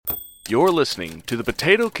You're listening to the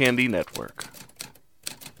Potato Candy Network.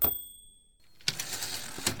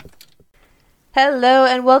 Hello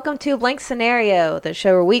and welcome to Blank Scenario, the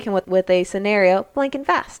show where we come with a scenario blank and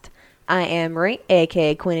fast. I am Marie,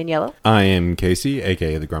 aka Queen in Yellow. I am Casey,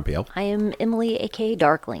 aka the Grumpy Elf. I am Emily, aka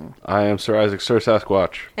Darkling. I am Sir Isaac, Sir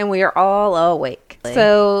Sasquatch. And we are all awake.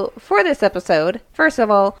 So, for this episode, first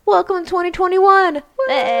of all, welcome to 2021!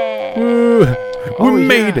 We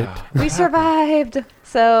made it! We survived!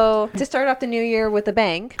 So, to start off the new year with a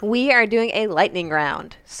bang, we are doing a lightning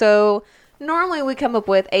round. So, normally we come up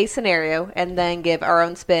with a scenario and then give our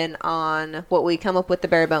own spin on what we come up with the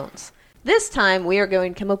bare bones. This time we are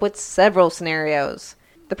going to come up with several scenarios.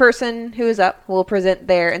 The person who is up will present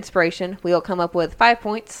their inspiration. We'll come up with 5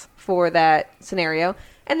 points for that scenario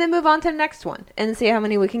and then move on to the next one and see how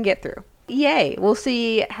many we can get through. Yay! We'll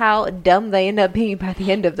see how dumb they end up being by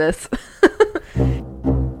the end of this.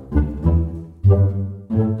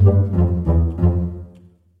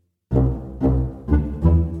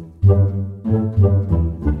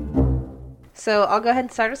 So I'll go ahead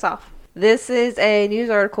and start us off. This is a news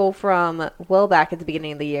article from well back at the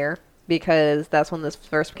beginning of the year, because that's when this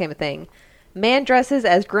first became a thing. Man dresses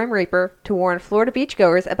as Grim Reaper to warn Florida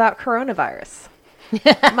beachgoers about coronavirus.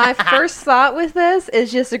 My first thought with this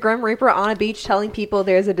is just a Grim Reaper on a beach telling people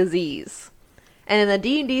there's a disease. And in the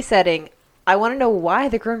D&D setting, I want to know why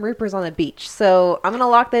the Grim Reaper's on a beach. So I'm going to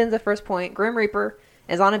lock that in as the first point. Grim Reaper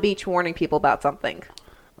is on a beach warning people about something.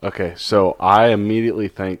 Okay, so I immediately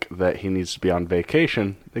think that he needs to be on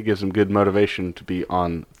vacation. It gives him good motivation to be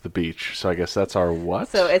on the beach. So I guess that's our what?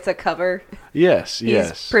 So it's a cover. Yes, He's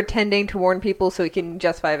yes. pretending to warn people so he can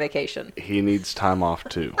justify a vacation. He needs time off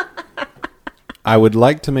too. I would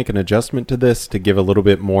like to make an adjustment to this to give a little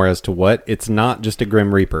bit more as to what. It's not just a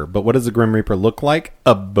Grim Reaper, but what does a Grim Reaper look like?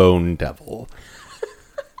 A bone devil.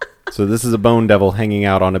 So this is a bone devil hanging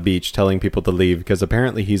out on a beach telling people to leave because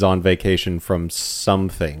apparently he's on vacation from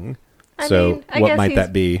something. I What guess might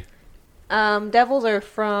that be? Devils are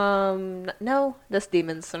from... No, that's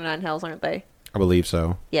demons from Nine Hells, aren't they? I believe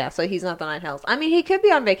so. Yeah, so he's not the Nine Hells. I mean, he could be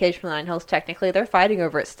on vacation from the Nine Hells, technically. They're fighting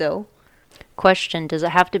over it still. Question, does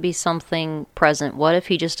it have to be something present? What if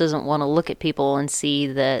he just doesn't want to look at people and see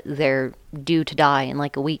that they're due to die in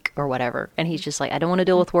like a week or whatever? And he's just like, I don't want to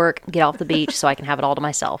deal with work, get off the beach so I can have it all to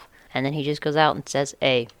myself. And then he just goes out and says,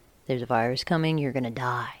 hey, there's a virus coming, you're going to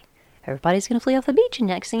die. Everybody's going to flee off the beach, and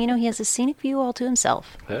next thing you know, he has a scenic view all to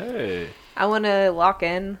himself. Hey. I want to lock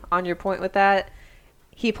in on your point with that.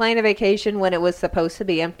 He planned a vacation when it was supposed to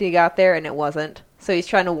be empty, got there, and it wasn't. So he's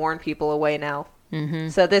trying to warn people away now. Mm-hmm.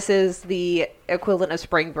 So this is the equivalent of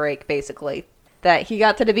spring break, basically. That he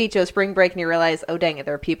got to the beach, it was spring break, and he realized, oh, dang it,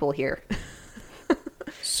 there are people here.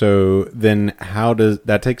 So then how does...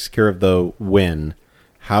 That takes care of the win.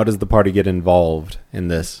 How does the party get involved in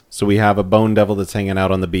this? So we have a bone devil that's hanging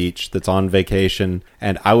out on the beach, that's on vacation,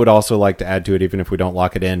 and I would also like to add to it, even if we don't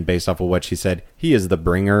lock it in based off of what she said, he is the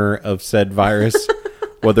bringer of said virus,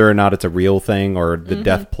 whether or not it's a real thing or the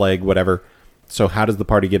death plague, whatever. So how does the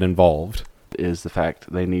party get involved? Is the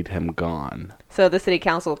fact they need him gone. So the city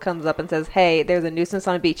council comes up and says, hey, there's a nuisance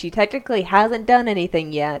on a beach. He technically hasn't done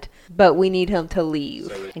anything yet, but we need him to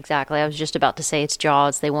leave. Exactly, I was just about to say it's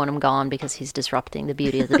Jaws. They want him gone because he's disrupting the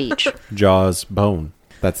beauty of the beach. Jaws Bone.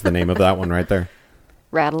 That's the name of that one right there.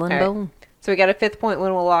 Rattle and All right. bone. So we got a 5th point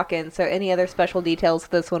when we'll lock in. So any other special details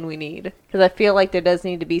to this one we need? Because I feel like there does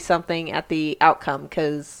need to be something at the outcome,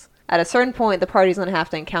 because at a certain point, the party's going to have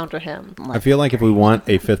to encounter him. I feel like if we want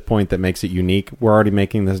a 5th point that makes it unique, we're already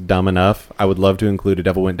making this dumb enough. I would love to include A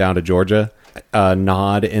Devil Went Down to Georgia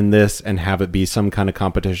nod in this and have it be some kind of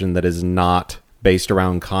competition that is not based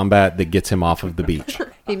around combat that gets him off of the beach.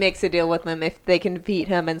 He makes a deal with them. If they can beat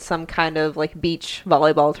him in some kind of like beach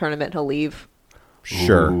volleyball tournament, he'll leave.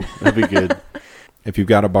 Sure. Ooh, that'd be good. If you've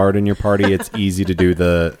got a bard in your party, it's easy to do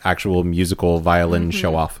the actual musical violin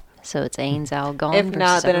show-off. So it's Ains Algon If versus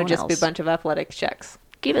not, then it'll everyone just be a else. bunch of athletics checks.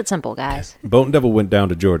 Keep it simple, guys. Bone Devil went down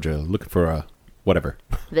to Georgia looking for a whatever.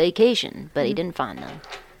 Vacation, but he didn't find none.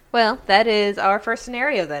 Well, that is our first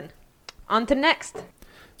scenario then. On to next.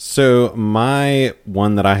 So my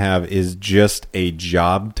one that I have is just a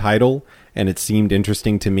job title, and it seemed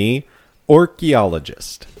interesting to me.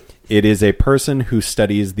 Archaeologist. It is a person who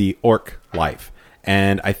studies the orc life.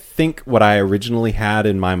 And I think what I originally had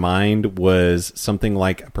in my mind was something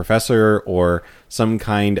like a professor or some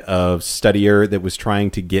kind of studier that was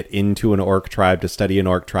trying to get into an orc tribe to study an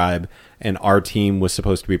orc tribe, and our team was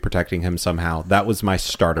supposed to be protecting him somehow. That was my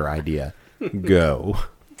starter idea. Go.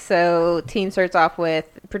 So, team starts off with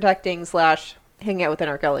protecting / hanging out with an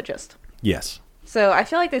archaeologist. Yes. So, I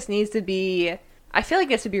feel like this needs to be I feel like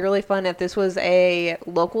this would be really fun if this was a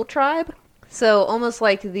local tribe. So almost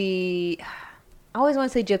like I always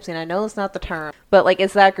want to say gypsy, and I know it's not the term, but like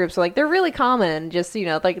it's that group. So like they're really common, just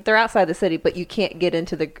like they're outside the city, but you can't get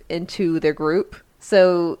into their group.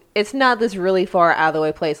 So it's not this really far out of the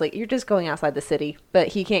way place. Like you're just going outside the city, but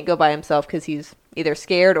he can't go by himself because he's either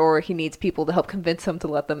scared or he needs people to help convince him to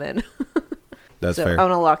let them in. That's so fair. I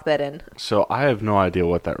want to lock that in. So I have no idea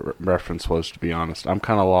what that reference was, to be honest. I'm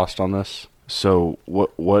kind of lost on this. So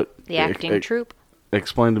what? The acting troupe.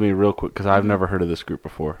 Explain to me real quick, because I've never heard of this group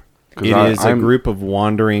before. It is a group of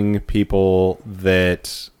wandering people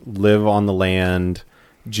that live on the land.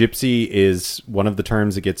 Gypsy is one of the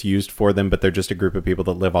terms that gets used for them, but they're just a group of people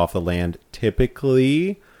that live off the land.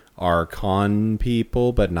 Typically are con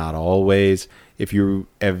people, but not always. If you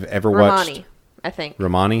have ever watched... Romani, I think.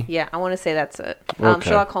 Romani? Yeah, I want to say that's it. Okay.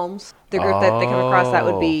 Sherlock Holmes, the group that they come across, that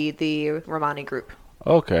would be the Romani group.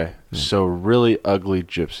 Okay, so really ugly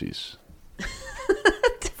gypsies.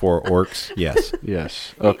 For orcs, yes.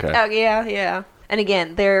 Yes. Okay. Oh, yeah. And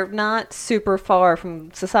again, they're not super far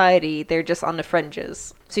from society. They're just on the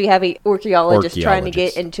fringes. So you have an archaeologist trying to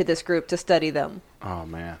get into this group to study them. Oh,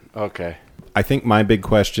 man. Okay. I think my big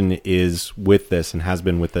question is with this, and has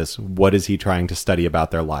been with this, what is he trying to study about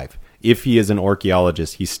their life? If he is an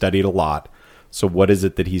archaeologist, he studied a lot. So what is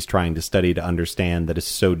it that he's trying to study to understand that is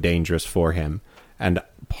so dangerous for him? And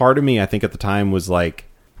part of me, I think at the time, was like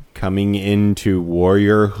coming into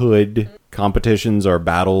warriorhood competitions or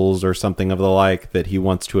battles or something of the like that he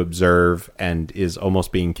wants to observe and is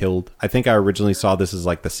almost being killed. I think I originally saw this as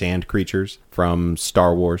like the sand creatures from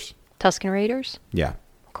Star Wars. Tusken Raiders? Yeah.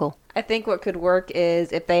 Cool. I think what could work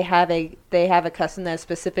is if they have a custom that's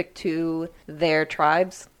specific to their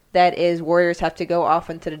tribes. That is, warriors have to go off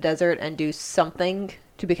into the desert and do something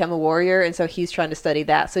to become a warrior, and so he's trying to study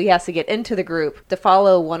that. So he has to get into the group to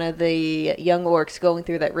follow one of the young orcs going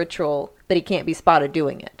through that ritual, but he can't be spotted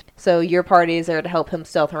doing it. So your party is there to help him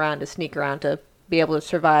stealth around, to sneak around, to be able to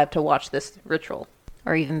survive to watch this ritual.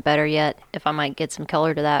 Or even better yet, if I might get some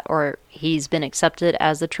color to that, or he's been accepted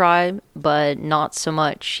as the tribe, but not so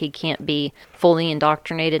much. He can't be fully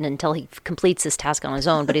indoctrinated until he completes this task on his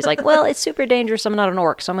own. But he's like, well, it's super dangerous. I'm not an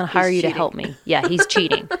orc, so I'm going to hire you to help me. Yeah, he's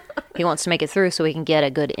cheating. He wants to make it through so he can get a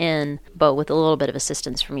good in, but with a little bit of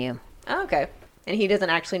assistance from you. Oh, okay. And he doesn't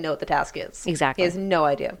actually know what the task is. Exactly. He has no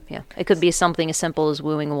idea. Yeah. It could be something as simple as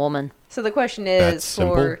wooing a woman. So the question That's is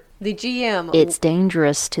simple. for the GM. It's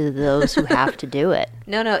dangerous to those who have to do it.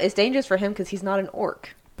 No, it's dangerous for him because he's not an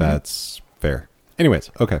orc. That's fair. Anyways,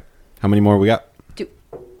 okay. How many more we got?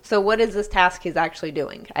 So what is this task he's actually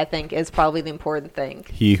doing, I think, is probably the important thing.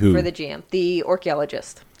 He who? For the GM. The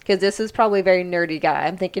archaeologist. Because this is probably a very nerdy guy.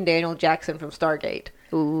 I'm thinking Daniel Jackson from Stargate.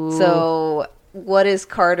 Ooh. So what is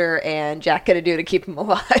Carter and Jack going to do to keep him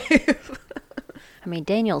alive? I mean,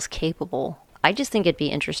 Daniel's capable. I just think it'd be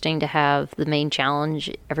interesting to have the main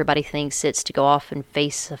challenge. Everybody thinks it's to go off and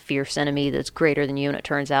face a fierce enemy that's greater than you, and it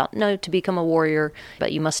turns out, no, to become a warrior,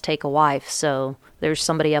 but you must take a wife. So there's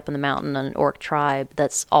somebody up in the mountain, an orc tribe,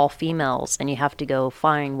 that's all females, and you have to go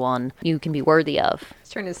find one you can be worthy of.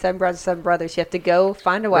 It's turned into Seven Brides for Seven Brothers. You have to go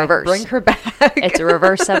find a wife, Reverse. bring her back. It's a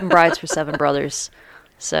reverse Seven Brides for Seven Brothers.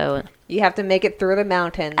 So You have to make it through the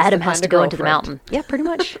mountains. Adam to has find to a go into the girlfriend. mountain. Yeah, pretty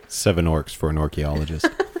much. 7 orcs for an archaeologist.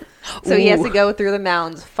 So he has Ooh. to go through the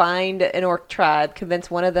mountains, find an orc tribe,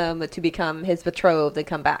 convince one of them to become his betrothed, and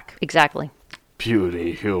come back. Exactly.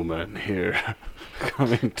 Beauty human here.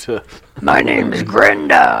 Coming to... My name's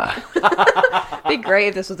Grenda. It'd be great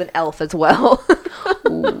if this was an elf as well.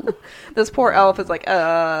 This poor elf is like,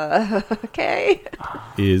 okay.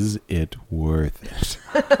 Is it worth it?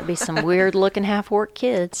 That'd be some weird looking half orc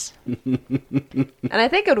kids. And I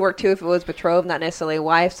think it would work too if it was betrothed, not necessarily a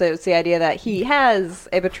wife. So it's the idea that he has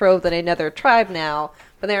a betrothed in another tribe now,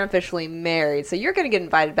 but they're officially married. So you're going to get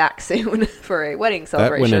invited back soon for a wedding That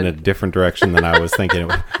celebration. went in a different direction than I was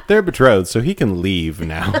thinking. They're betrothed, so he can leave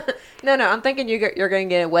now. No, I'm thinking you're going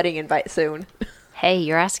to get a wedding invite soon. Hey,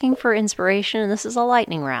 you're asking for inspiration, and this is a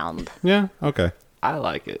lightning round. Yeah, okay. I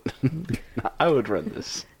like it. I would run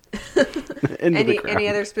this. Into the ground. Any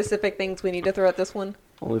other specific things we need to throw at this one?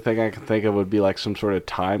 Only thing I can think of would be like some sort of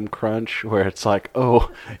time crunch where it's like,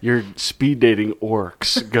 oh, you're speed dating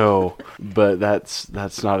orcs, go. But that's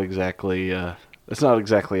not exactly a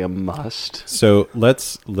must. So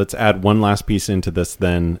let's add one last piece into this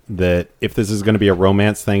then, that if this is going to be a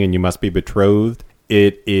romance thing and you must be betrothed,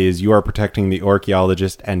 It is you are protecting the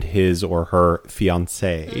archaeologist and his or her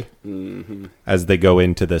fiancé as they go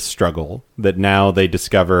into this struggle. That now they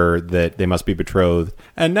discover that they must be betrothed,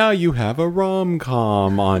 and now you have a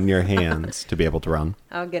rom-com on your hands to be able to run.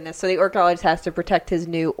 Oh, goodness. So the archaeologist has to protect his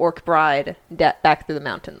new orc bride back through the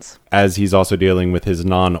mountains. As he's also dealing with his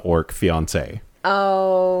non-orc fiancé.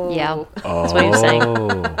 Oh. Yeah, that's what he was saying.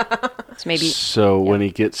 So maybe So when he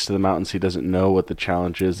gets to the mountains, he doesn't know what the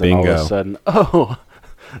challenge is, and all of Bingo. a sudden, oh,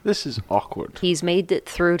 this is awkward. he's made it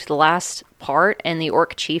through to the last part, and the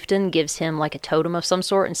orc chieftain gives him like a totem of some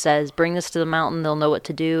sort and says, "Bring this to the mountain. They'll know what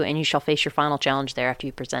to do, and you shall face your final challenge there after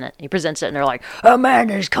you present it." He presents it, and they're like, "A man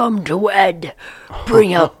has come to wed.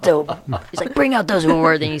 Bring out the." He's like, "Bring out those who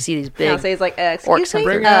are." Then you see these big. Fiance is like, orcs excuse me,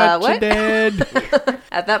 Bring out your what? dead.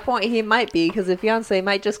 At that point, he might be, because the fiance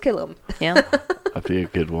might just kill him. Yeah. That'd be a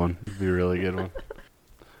good one. It'd be a really good one.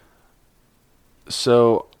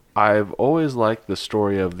 So I've always liked the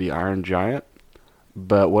story of the Iron Giant,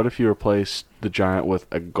 but what if you replaced the giant with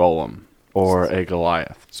a golem or a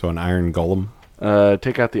Goliath? So an iron golem.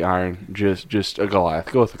 Take out the iron, just a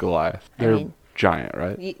Goliath. Go with a Goliath. I They're mean- giant,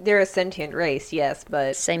 right? They're a sentient race, yes,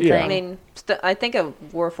 but Same Yeah. I thing. mean, I think a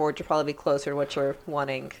Warforged would probably be closer to what you're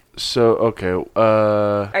wanting. So okay,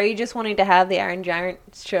 Are you just wanting to have the Iron Giant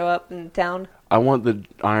show up in town? I want the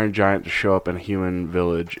Iron Giant to show up in a human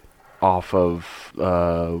village off of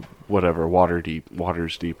whatever, Waters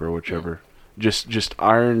Deep, or whichever. Just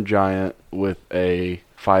Iron Giant with a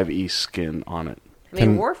 5e skin on it. I mean,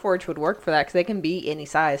 Can- Warforged would work for that because they can be any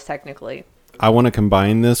size technically. I want to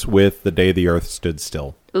combine this with The Day the Earth Stood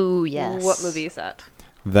Still. Ooh, yes. What movie is that?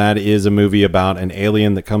 That is a movie about an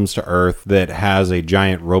alien that comes to Earth that has a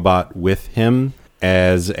giant robot with him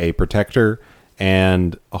as a protector,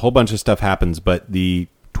 and a whole bunch of stuff happens, but the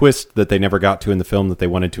twist that they never got to in the film that they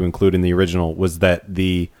wanted to include in the original was that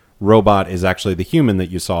the robot is actually the human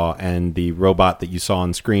that you saw, and the robot that you saw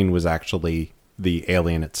on screen was actually the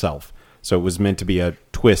alien itself. So it was meant to be a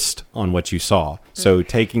twist on what you saw. So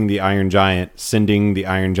taking the Iron Giant, sending the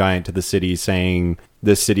Iron Giant to the city saying,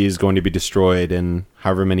 this city is going to be destroyed in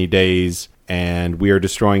however many days, and we are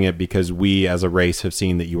destroying it because we as a race have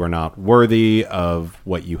seen that you are not worthy of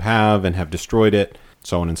what you have and have destroyed it,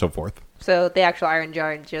 so on and so forth. So the actual Iron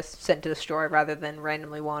Giant just sent to destroy rather than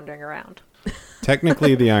randomly wandering around.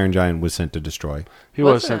 Technically, the Iron Giant was sent to destroy. He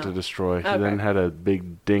Was was it? sent to destroy. He Okay. then had a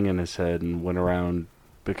big ding in his head and went around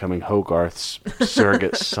becoming Hogarth's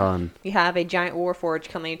surrogate son. You have a giant Warforged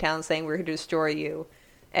coming to town saying we're here to destroy you,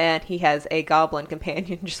 and he has a goblin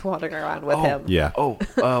companion just wandering around with him. Yeah. Oh,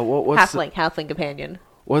 what's Halfling companion.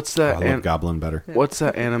 what's I that? love Goblin better. What's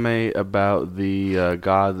that anime about the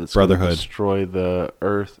god that's Brotherhood. going to destroy the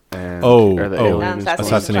Earth and Oh, or the oh. alien is called?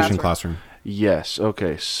 Assassination Classroom. Yes.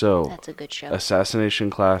 Okay. So That's a good show. Assassination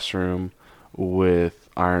Classroom with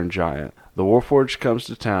Iron Giant. The Warforged comes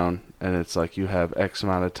to town, and it's like you have X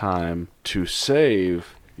amount of time to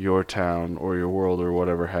save your town or your world or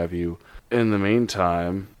whatever have you. In the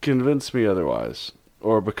meantime, convince me otherwise,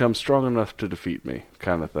 or become strong enough to defeat me,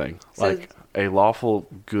 kind of thing. So- Like a lawful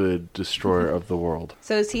good destroyer of the world.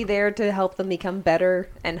 So is he there to help them become better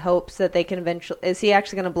and hopes that they can eventually... Is he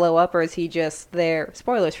actually going to blow up, or is he just there...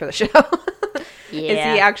 Spoilers for the show. Is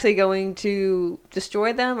Yeah. he actually going to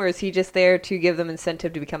destroy them, or is he just there to give them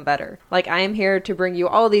incentive to become better? Like, I am here to bring you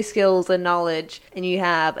all these skills and knowledge, and you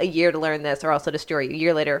have a year to learn this, or else I'll destroy you. A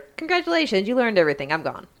year later, congratulations, you learned everything. I'm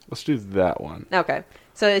gone. Let's do that one. Okay.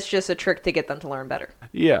 So it's just a trick to get them to learn better.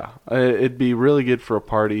 Yeah, it'd be really good for a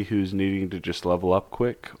party who's needing to just level up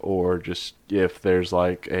quick, or just if there's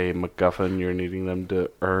like a MacGuffin you're needing them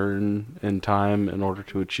to earn in time in order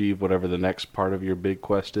to achieve whatever the next part of your big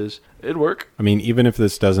quest is. It'd work. I mean, even if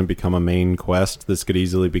this doesn't become a main quest, this could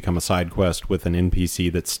easily become a side quest with an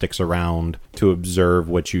NPC that sticks around to observe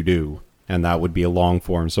what you do. And that would be a long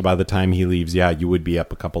form. So by the time he leaves, yeah, you would be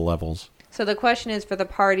up a couple levels. So the question is, for the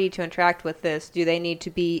party to interact with this, do they need to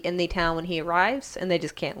be in the town when he arrives and they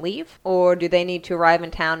just can't leave? Or do they need to arrive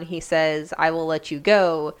in town and he says, I will let you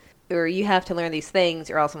go, or you have to learn these things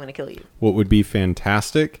or else I'm going to kill you? What would be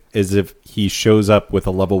fantastic is if he shows up with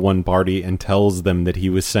a level 1 party and tells them that he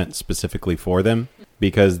was sent specifically for them,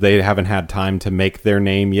 because they haven't had time to make their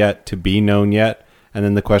name yet, to be known yet. And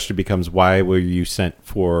then the question becomes, why were you sent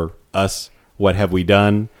for us? What have we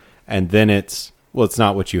done? And then it's, well, it's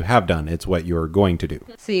not what you have done. It's what you're going to do.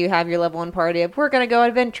 So you have your level 1 party of, we're going to go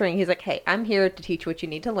adventuring. He's like, hey, I'm here to teach what you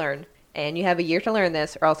need to learn. And you have a year to learn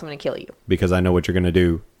this or else I'm going to kill you. Because I know what you're going to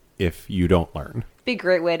do if you don't learn. It'd be a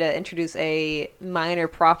great way to introduce a minor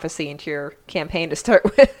prophecy into your campaign to start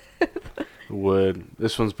with. Would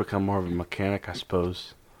this one's become more of a mechanic, I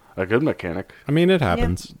suppose. A good mechanic. I mean, it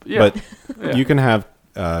happens. Yeah. But you can have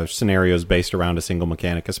scenarios based around a single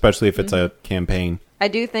mechanic, especially if it's a campaign. I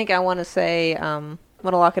do think I want to say,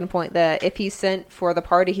 want to lock in a point that if he's sent for the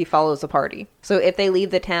party, he follows the party. So if they leave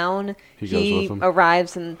the town, He goes with them?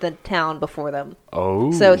 arrives in the town before them.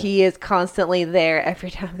 Oh. So he is constantly there every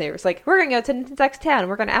time they was like, we're going to go to the next town and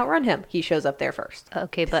we're going to outrun him. He shows up there first.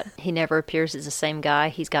 Okay, but he never appears as the same guy.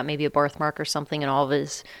 He's got maybe a birthmark or something in all of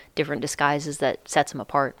his different disguises that sets him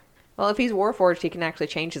apart. Well, if he's Warforged, he can actually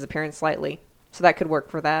change his appearance slightly. So that could work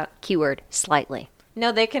for that. Keyword, slightly.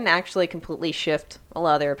 No, they can actually completely shift a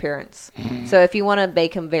lot of their appearance. So if you want to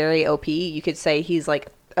make him very OP, you could say he's like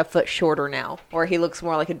a foot shorter now. Or he looks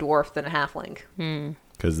more like a dwarf than a halfling.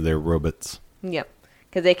 Because they're robots. Yep.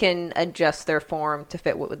 Because they can adjust their form to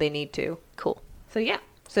fit what they need to. Cool. So yeah.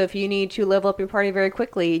 So if you need to level up your party very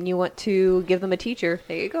quickly and you want to give them a teacher,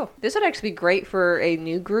 there you go. This would actually be great for a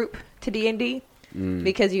new group to D&D.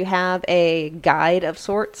 Because you have a guide of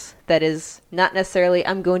sorts that is not necessarily,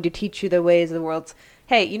 I'm going to teach you the ways of the world.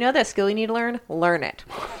 Hey, you know that skill you need to learn? Learn it.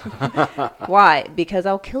 Why? Because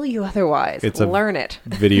I'll kill you otherwise. Learn it.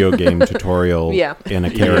 Video game tutorial Yeah. in a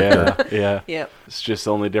character. Yeah. Yep. It's just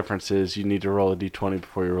the only difference is you need to roll a d20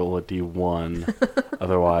 before you roll a d1.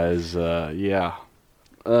 Otherwise, yeah.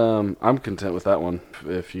 I'm content with that one.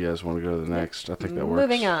 If you guys want to go to the next, I think that works.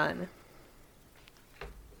 Moving on.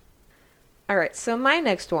 All right, so my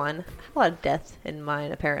next one, I have a lot of death in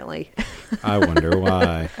mine, apparently. I wonder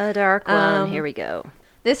why. A dark one. Here we go.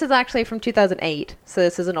 This is actually from 2008, so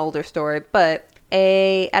this is an older story, but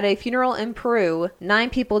at a funeral in Peru, 9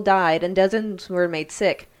 people died and dozens were made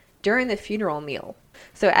sick during the funeral meal.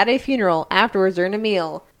 So at a funeral, afterwards, during a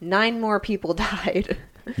meal, 9 more people died.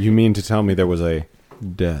 You mean to tell me there was a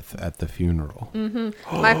death at the funeral?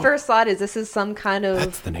 My first thought is this is some kind of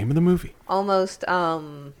That's the name of the movie. almost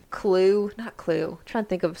clue, not clue. I'm trying to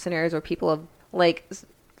think of scenarios where people have like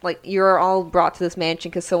you're all brought to this mansion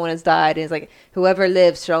because someone has died, and it's like whoever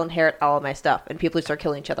lives shall inherit all of my stuff, and people start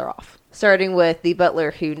killing each other off. Starting with the butler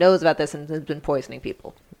who knows about this and has been poisoning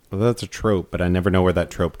people. Well, that's a trope, but I never know where that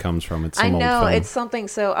trope comes from. It's some I old know film. it's something.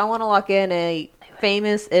 So I want to lock in a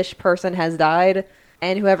famous-ish person has died,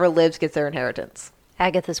 and whoever lives gets their inheritance.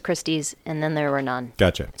 Agatha Christie's, and then there were none.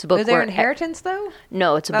 Gotcha. It's a book Is there where inheritance though?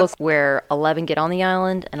 No, it's a That's- book where 11 get on the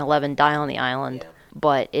island and 11 die on the island,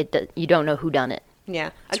 but you don't know who done it. Yeah,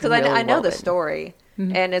 It's because really I know well the written. story,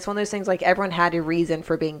 and it's one of those things like everyone had a reason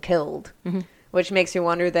for being killed, which makes you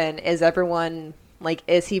wonder. Then is everyone like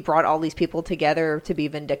is he brought all these people together to be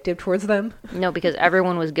vindictive towards them? No, because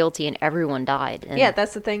everyone was guilty and everyone died. And Yeah,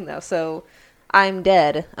 that's the thing though. So I'm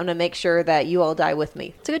dead. I'm gonna make sure that you all die with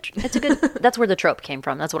me. it's a good. That's where the trope came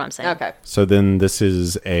from. That's what I'm saying. Okay. So then this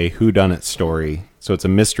is a whodunit story. So it's a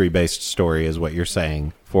mystery-based story is what you're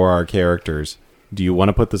saying for our characters. Do you want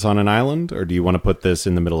to put this on an island, or do you want to put this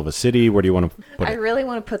in the middle of a city? Where do you want to put I it? really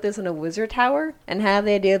want to put this in a wizard tower and have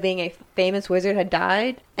the idea of being a famous wizard had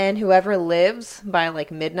died, and whoever lives by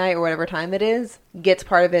like midnight or whatever time it is gets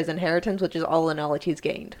part of his inheritance, which is all the knowledge he's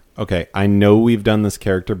gained. Okay, I know we've done this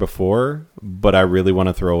character before, but I really want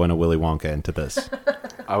to throw in a Willy Wonka into this.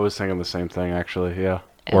 I was thinking the same thing, actually. Yeah.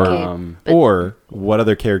 Or, Okay, but- or what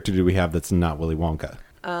other character do we have that's not Willy Wonka?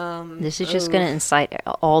 This is just going to incite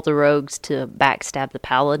all the rogues to backstab the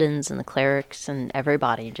paladins and the clerics and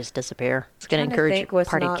everybody and just disappear. It's going to encourage your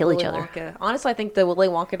party to kill each other. Wonka. Honestly, I think the Willy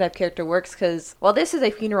Wonka type character works because, well, this is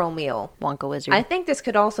a funeral meal. Wonka wizard. I think this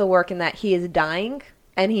could also work in that he is dying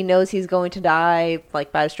and he knows he's going to die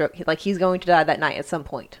like by a stroke. Like he's going to die that night at some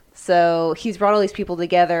point. So he's brought all these people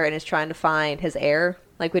together and is trying to find his heir,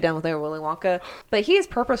 like we done with our Willy Wonka. But he is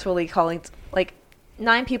purposefully calling like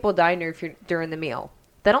 9 people die during the meal.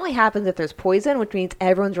 That only happens if there's poison, which means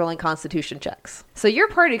everyone's rolling constitution checks. So your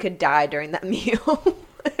party could die during that meal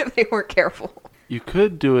if they weren't careful. You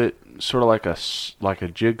could do it sort of like a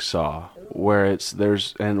jigsaw, where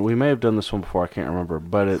and we may have done this one before. I can't remember,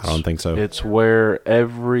 but I don't think so. It's where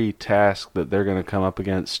every task that they're going to come up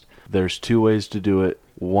against, there's 2 ways to do it.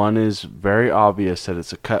 One is very obvious that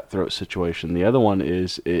it's a cutthroat situation. The other one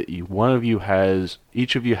is each of you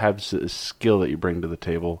has a skill that you bring to the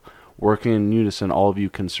table. Working in unison, all of you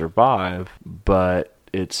can survive, but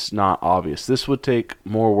it's not obvious. This would take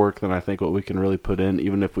more work than I think what we can really put in,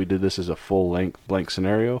 even if we did this as a full-length blank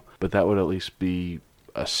scenario. But that would at least be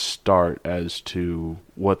a start as to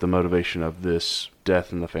what the motivation of this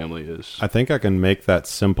death in the family is. I think I can make that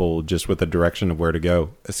simple just with the direction of where to go.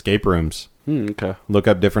 Escape rooms. Okay. Look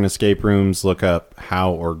up different escape rooms, look up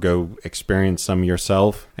how or go experience some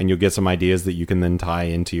yourself, and you'll get some ideas that you can then tie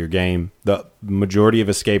into your game. The majority of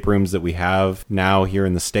escape rooms that we have now here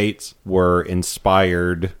in the States were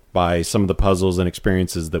inspired by some of the puzzles and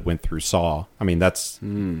experiences that went through Saw. I mean, that's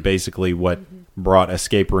basically what brought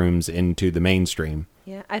escape rooms into the mainstream.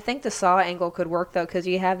 Yeah, I think the Saw angle could work, though, because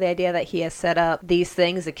you have the idea that he has set up these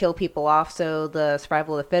things to kill people off, so the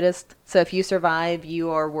survival of the fittest. So if you survive, you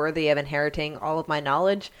are worthy of inheriting all of my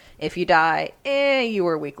knowledge. If you die, you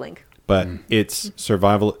were a weakling. But it's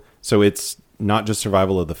survival. So it's not just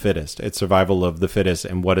survival of the fittest. It's survival of the fittest.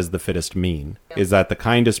 And what does the fittest mean? Is that the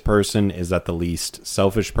kindest person? Is that the least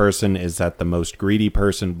selfish person? Is that the most greedy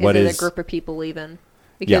person? What is is it a group of people even?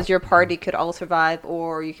 Because your party could all survive,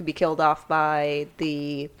 or you could be killed off by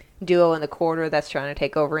the duo in the corner that's trying to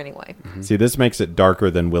take over anyway. See, this makes it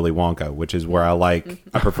darker than Willy Wonka, which is where I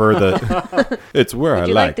prefer the, it's where Would I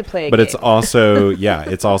you like. like to play a but it's game? also,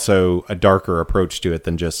 it's also a darker approach to it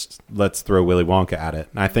than just let's throw Willy Wonka at it.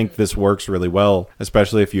 And I think this works really well,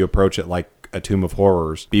 especially if you approach it like a Tomb of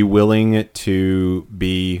Horrors. Be willing to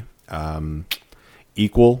be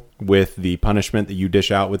equal with the punishment that you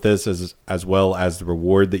dish out with this, as well as the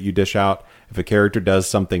reward that you dish out. If a character does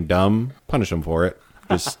something dumb, punish them for it.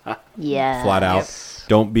 Just Yeah. flat out.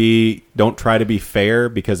 Don't try to be fair,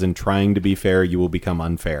 because in trying to be fair, you will become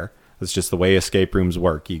unfair. That's just the way escape rooms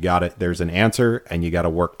work. You got it. There's an answer, and you got to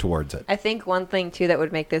work towards it. I think one thing, too, that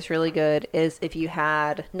would make this really good is if you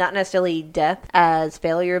had not necessarily death as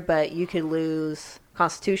failure, but you could lose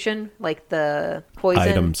constitution, like the poison.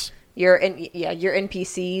 Items. Your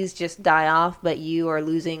NPCs just die off, but you are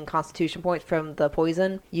losing constitution points from the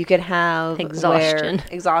poison. You could have Exhaustion. where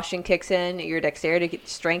exhaustion kicks in, your dexterity,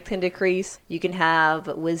 strength can decrease. You can have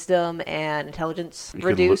wisdom and intelligence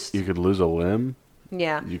reduced. You could lose a limb.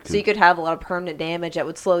 Yeah. You So you could have a lot of permanent damage that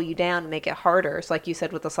would slow you down and make it harder. So like you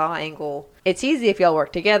said with the Saw angle, it's easy if y'all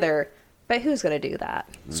work together, but who's going to do that?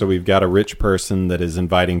 So we've got a rich person that is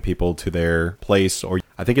inviting people to their place, or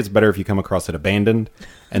I think it's better if you come across it abandoned,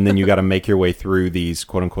 and then you got to make your way through these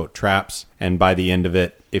quote-unquote traps, and by the end of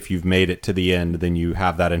it, if you've made it to the end, then you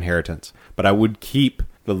have that inheritance. But I would keep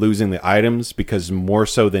the losing the items, because more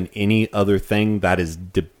so than any other thing, that is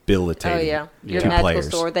debilitating Oh, yeah. Your to magical players.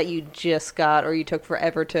 sword that you just got or you took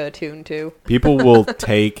forever to attune to. People will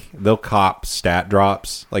they'll cop stat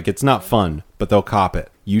drops. Like, it's not fun, but they'll cop it.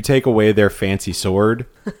 You take away their fancy sword.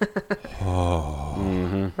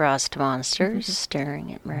 Rust monsters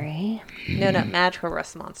staring at Marie. No, magical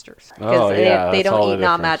rust monsters. Oh, they, yeah, they that's all don't the eat difference.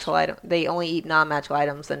 non-magical items. They only eat non-magical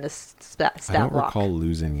items in this I stat don't block. recall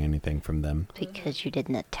losing anything from them. Because you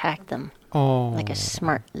didn't attack them Oh. like a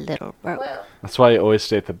smart little rogue. That's why you always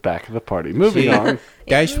stay at the back of the party. Moving on.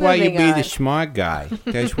 That's why you Moving be on. the smart guy.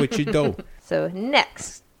 That's what you do. So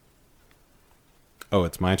next. Oh,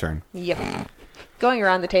 it's my turn. Yep. Going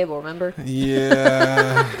around the table, remember?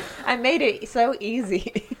 Yeah. I made it so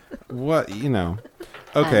easy. What, I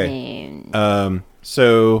Okay. mean,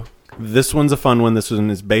 So this one's a fun one. This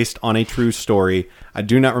one is based on a true story. I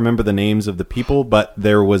do not remember the names of the people, but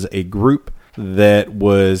there was a group that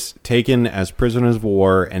was taken as prisoners of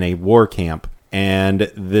war in a war camp.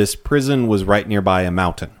 And this prison was right nearby a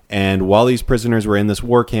mountain. And while these prisoners were in this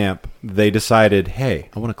war camp, they decided, hey,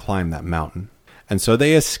 I want to climb that mountain. And so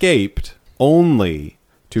they escaped only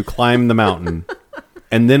to climb the mountain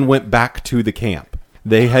and then went back to the camp.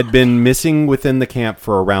 They had been missing within the camp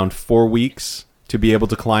for around 4 weeks to be able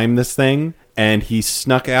to climb this thing. And he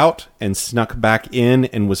snuck out and snuck back in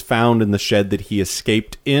and was found in the shed that he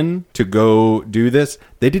escaped in to go do this.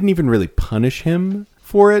 They didn't even really punish him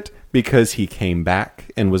for it because he came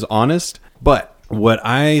back and was honest. But what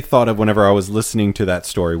I thought of whenever I was listening to that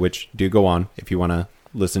story, which do go on if you want to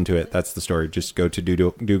listen to it, that's the story. Just go to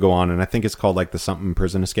do go on, and I think it's called like the something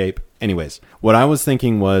prison escape. Anyways, what I was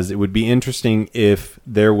thinking was it would be interesting if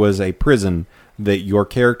there was a prison that your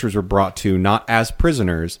characters were brought to not as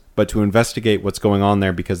prisoners, but to investigate what's going on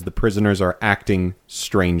there, because the prisoners are acting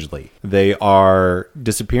strangely. They are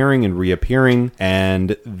disappearing and reappearing,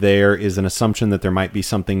 and there is an assumption that there might be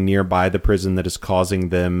something nearby the prison that is causing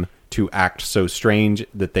them to act so strange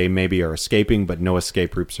that they maybe are escaping, but no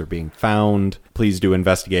escape routes are being found. Please do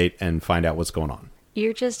investigate and find out what's going on.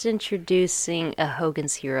 you're just introducing a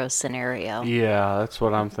Hogan's Heroes scenario. Yeah, that's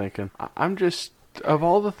what I'm thinking. I'm just, of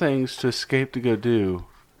all the things to escape to go do,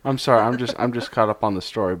 I'm sorry, I'm just caught up on the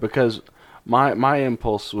story, because my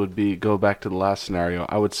impulse would be go back to the last scenario.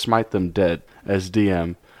 I would smite them dead as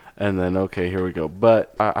DM, and then okay, here we go.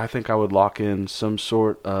 But I think I would lock in some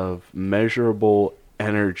sort of measurable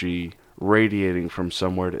energy radiating from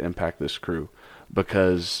somewhere to impact this crew,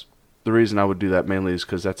 because the reason I would do that mainly is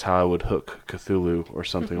because that's how I would hook Cthulhu or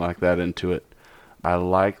something like that into it. I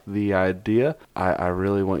like the idea. I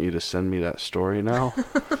really want you to send me that story now,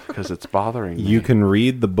 because it's bothering me. You can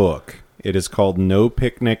read the book. It is called No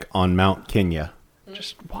Picnic on Mount Kenya.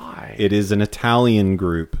 Just why? It is an Italian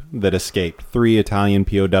group that escaped. 3 Italian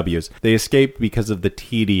POWs. They escaped because of the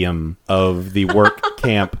tedium of the work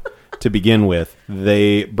camp to begin with.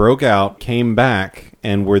 They broke out, came back,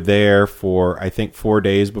 and were there for, I think, 4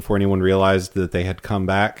 days before anyone realized that they had come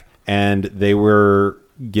back. And they were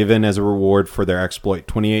given as a reward for their exploit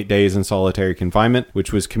 28 days in solitary confinement,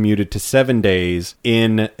 which was commuted to 7 days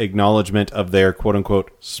in acknowledgement of their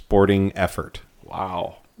quote-unquote sporting effort.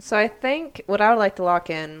 Wow. So I think what I would like to lock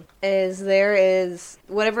in is there is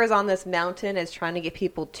whatever is on this mountain is trying to get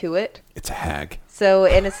people to it. It's a hag. So,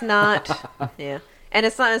 and it's not, yeah. And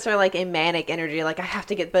it's not necessarily like a manic energy, like I have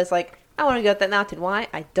to get, but it's like, I want to go up that mountain. Why?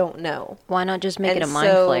 I don't know. Why not just make it a And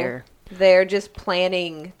mind so flayer? They're just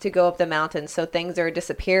planning to go up the mountain. So things are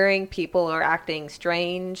disappearing. People are acting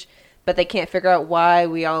strange, but they can't figure out why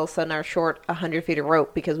we all of a sudden are short 100 feet of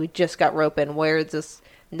rope because we just got rope in. Where is this?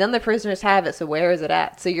 None of the prisoners have it, so where is it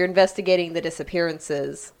at? So you're investigating the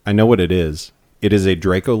disappearances. I know what it is. It is a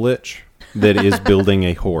Draco Lich that is building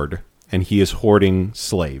a horde, and he is hoarding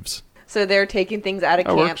slaves. So they're taking things out of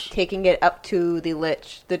That camp, works. taking it up to the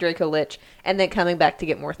Lich, the Draco Lich, and then coming back to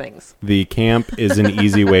get more things. The camp is an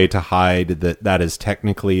easy way to hide that is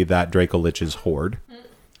technically that Draco Lich's horde.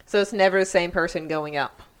 So it's never the same person going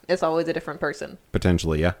up. It's always a different person.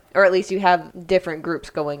 Potentially, yeah. Or at least you have different groups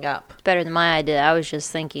going up. Better than my idea. I was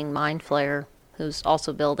just thinking mind flayer, who's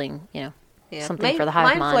also building, Yeah. something for the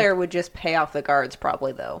hive mind. Flare would just pay off the guards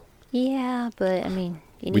probably, though. Yeah, but I mean,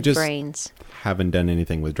 you We need just- brains. Haven't done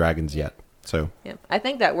anything with dragons yet, so Yeah. I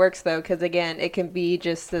think that works, though, because, again, it can be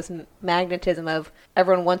just this magnetism of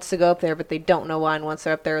everyone wants to go up there, but they don't know why. And once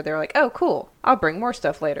they're up there, they're like, oh, cool, I'll bring more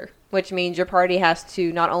stuff later. Which means your party has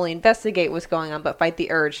to not only investigate what's going on, but fight the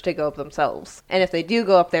urge to go up themselves. And if they do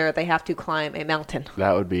go up there, they have to climb a mountain.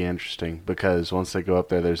 That would be interesting because once they go up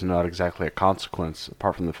there, there's not exactly a consequence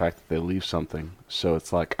apart from the fact that they leave something. So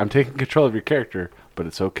it's like, I'm taking control of your character, but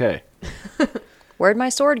it's okay. Where'd my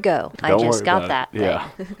sword go? I Don't just worry got about that. it. Yeah.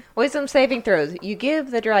 Wisdom saving throws. You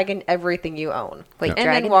give the dragon everything you own. Wait, and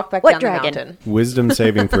dragon? then walk back What down dragon? the mountain. wisdom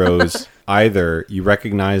saving throws, either you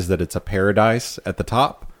recognize that it's a paradise at the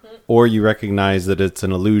top, or you recognize that it's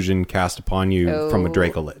an illusion cast upon you from a Oh.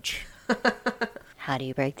 Draco Lich. How do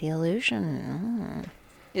you break the illusion?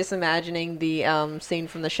 Just imagining the scene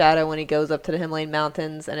from The Shadow when he goes up to the Himalayan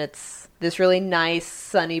mountains, and it's this really nice,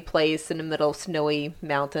 sunny place in the middle of snowy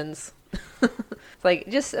mountains. It's like,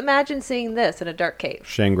 just imagine seeing this in a dark cave.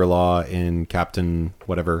 Shangri-La in Captain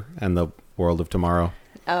whatever and the World of Tomorrow.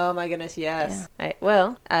 Oh my goodness, yes. All right,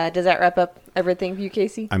 well, does that wrap up everything for you,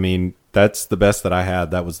 Casey? I mean, that's the best that I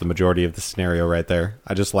had. That was the majority of the scenario right there.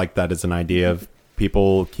 I just like that as an idea of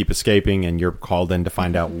people keep escaping and you're called in to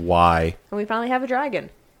find out why. And we finally have a dragon.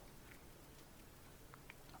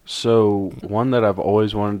 So one that I've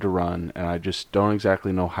always wanted to run, and I just don't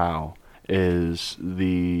exactly know how, is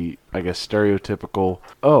the, I guess, stereotypical,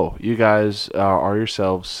 oh, you guys are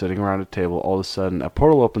yourselves sitting around a table, all of a sudden a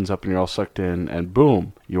portal opens up and you're all sucked in, and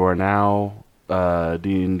boom, you are now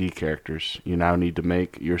D&D characters. You now need to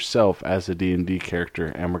make yourself as a D&D character,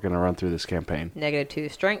 and we're going to run through this campaign. -2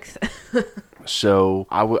 strength. So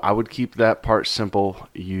I would keep that part simple.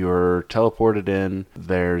 You're teleported in.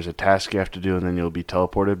 There's a task you have to do, and then you'll be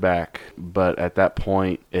teleported back. But at that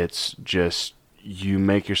point, it's just you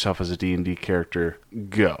make yourself as a D&D character.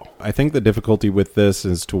 Go. I think the difficulty with this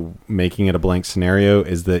is to making it a blank scenario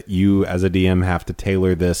is that you as a DM have to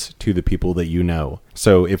tailor this to the people that you know.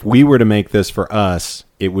 So if we were to make this for us,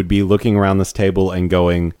 it would be looking around this table and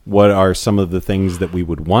going, what are some of the things that we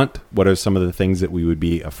would want? What are some of the things that we would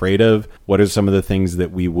be afraid of? What are some of the things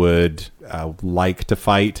that we would like to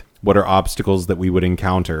fight? What are obstacles that we would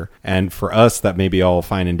encounter? And for us, that may be all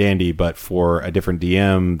fine and dandy, but for a different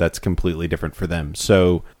DM, that's completely different for them.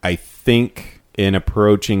 So I think in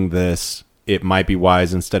approaching this, it might be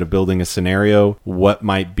wise, instead of building a scenario, what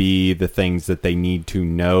might be the things that they need to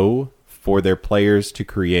know for their players to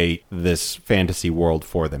create this fantasy world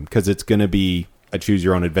for them? Because it's going to be a choose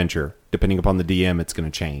your own adventure. Depending upon the DM, it's going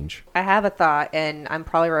to change. I have a thought, and I'm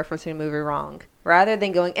probably referencing a movie wrong. Rather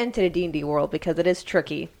than going into the D&D world, because it is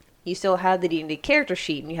tricky, you still have the D&D character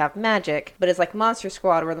sheet and you have magic, but it's like Monster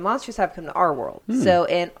Squad where the monsters have come to our world. So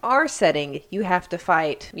in our setting, you have to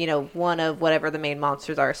fight, one of whatever the main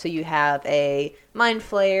monsters are. So you have a Mind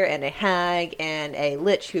Flayer and a Hag and a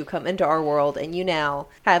Lich who come into our world, and you now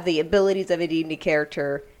have the abilities of a D&D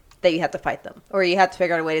character that you have to fight them. Or you have to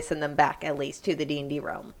figure out a way to send them back, at least, to the D&D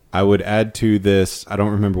realm. I would add to this, I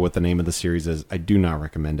don't remember what the name of the series is. I do not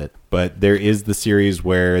recommend it. But there is the series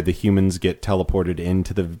where the humans get teleported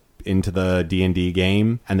into the D&D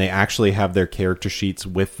game, and they actually have their character sheets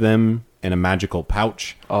with them in a magical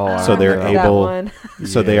pouch. Oh, so I they're remember that able one.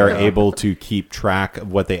 so they are Yeah. able to keep track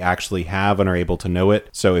of what they actually have and are able to know it.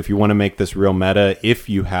 So if you want to make this real meta, if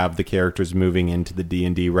you have the characters moving into the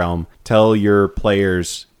D&D realm, tell your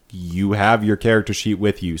players you have your character sheet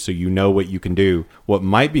with you so you know what you can do. What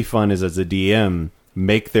might be fun is, as a DM,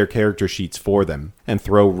 make their character sheets for them and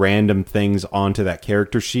throw random things onto that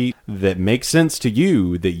character sheet that make sense to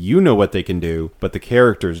you, that you know what they can do, but the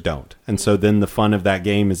characters don't. And so then the fun of that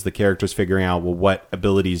game is the characters figuring out, well, what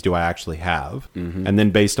abilities do I actually have? And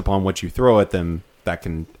then based upon what you throw at them, that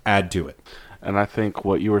can add to it. And I think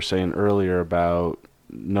what you were saying earlier about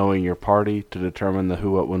knowing your party to determine the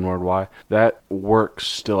who, what, when, where, why, that works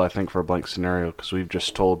still, I think, for a blank scenario, because we've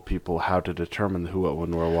just told people how to determine the who, what,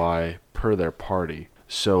 when, where, why per their party.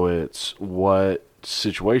 So it's what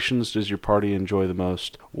situations does your party enjoy the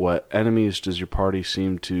most? What enemies does your party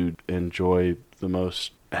seem to enjoy the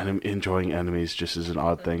most? Enjoying enemies just is an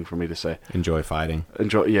odd thing for me to say. Enjoy fighting.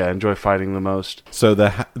 Enjoy fighting the most. So the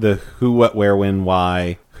who, what, where, when,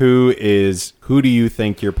 why. Who do you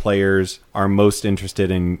think your players are most interested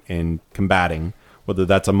in combating? Whether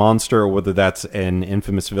that's a monster or whether that's an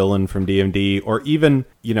infamous villain from D&D, or even,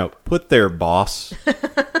 put their boss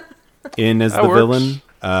in as That the works. villain.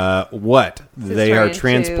 What they are trying to,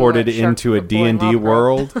 transported into a Shark Boy D&D Lovecraft.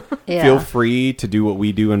 world. Yeah. Feel free to do what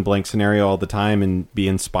we do in Blank Scenario all the time and be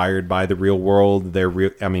inspired by the real world.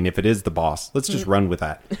 If it is the boss, let's just run with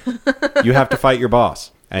that. You have to fight your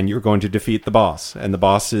boss, and you're going to defeat the boss. And the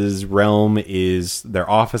boss's realm is their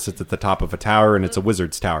office. It's at the top of a tower, and it's a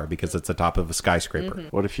wizard's tower because it's the top of a skyscraper.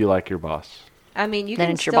 What if you like your boss? I mean, you Then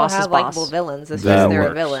can it's your still boss's have boss. likable villains. It's That just they're a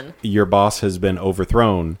works. villain. Your boss has been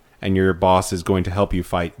overthrown, and your boss is going to help you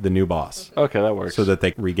fight the new boss. Okay, that works. So that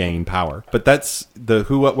they regain power. But that's the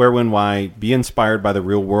who, what, where, when, why. Be inspired by the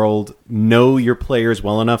real world. Know your players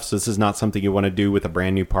well enough. So this is not something you want to do with a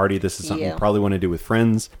brand new party. This is something Yeah. you probably want to do with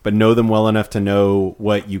friends. But know them well enough to know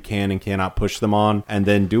what you can and cannot push them on. And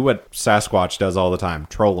then do what Sasquatch does all the time.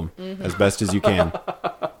 Troll them as best as you can.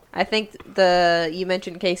 I think you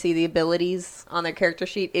mentioned, Casey, the abilities on their character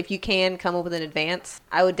sheet. If you can come up with an advance,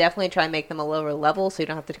 I would definitely try and make them a lower level so you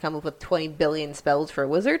don't have to come up with 20 billion spells for a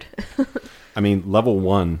wizard. I mean, level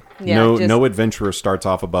 1. Yeah, No adventurer starts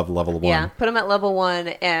off above level 1. Yeah, put them at level 1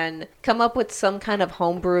 and come up with some kind of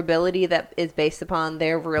homebrew ability that is based upon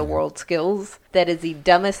their real world skills. That is the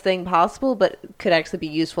dumbest thing possible, but could actually be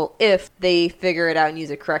useful if they figure it out and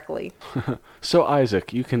use it correctly. So,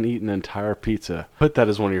 Isaac, you can eat an entire pizza. Put that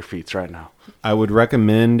as one of your feats right now. I would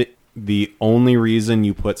recommend the only reason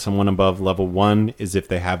you put someone above level 1 is if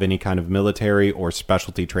they have any kind of military or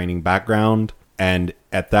specialty training background. And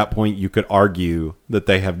at that point, you could argue that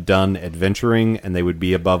they have done adventuring and they would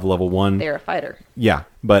be above level 1. They're a fighter. Yeah.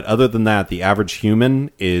 But other than that, the average human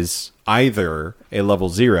is either a level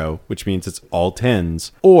 0, which means it's all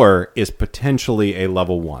 10s, or is potentially a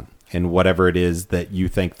level 1 in whatever it is that you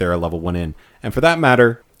think they're a level 1 in. And for that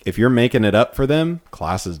matter, if you're making it up for them,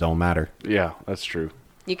 classes don't matter. Yeah, that's true.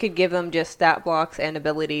 You could give them just stat blocks and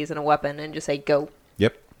abilities and a weapon and just say, go.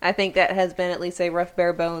 Yep. I think that has been at least a rough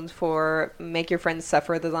bare bones for make your friends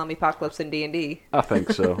suffer the zombie apocalypse in D&D. I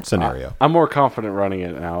think so. Scenario. I'm more confident running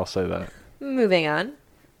it now, I'll say that. Moving on.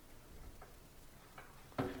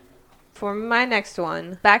 For my next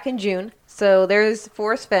one, back in June,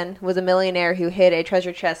 Forrest Fenn was a millionaire who hid a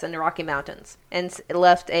treasure chest in the Rocky Mountains and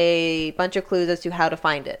left a bunch of clues as to how to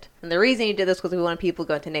find it. And the reason he did this was we wanted people to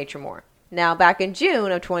go into nature more. Now, back in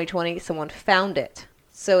June of 2020, someone found it.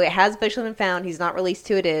 So it has officially been found. He's not released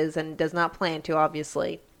who it is and does not plan to,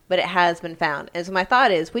 obviously. But it has been found. And so my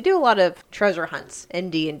thought is, we do a lot of treasure hunts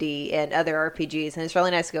in D&D and other RPGs, and it's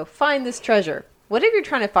really nice to go, find this treasure. What if you're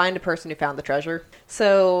trying to find a person who found the treasure?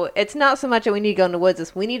 So it's not so much that we need to go in the woods,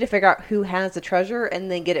 it's we need to figure out who has the treasure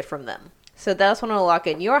and then get it from them. So that's what I'll lock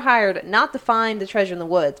in. You're hired not to find the treasure in the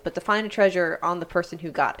woods, but to find a treasure on the person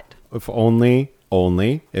who got it. If only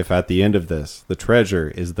if at the end of this, the treasure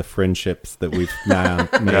is the friendships that we've now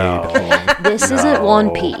made. This isn't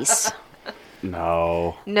One Piece.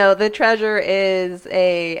 No. No, the treasure is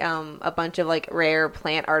a bunch of like rare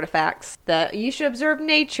plant artifacts that you should observe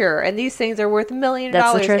nature, and these things are worth $1 million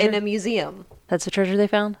That's the treasure? in a museum. That's the treasure they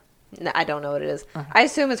found? No, I don't know what it is. I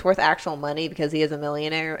assume it's worth actual money because he is a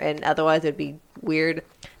millionaire, and otherwise it'd be weird.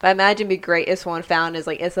 But I imagine it'd be great if someone found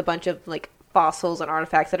it's a bunch of like fossils and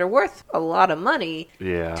artifacts that are worth a lot of money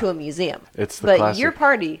to a museum. It's the but classic- your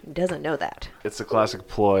party doesn't know that. It's the classic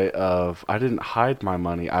ploy of, I didn't hide my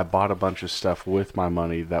money, I bought a bunch of stuff with my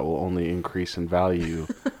money that will only increase in value.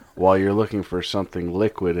 While you're looking for something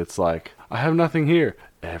liquid, it's like, I have nothing here.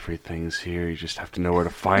 Everything's here, you just have to know where to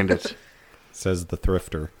find it. Says the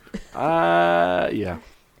thrifter. Yeah.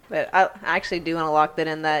 But I actually do want to lock that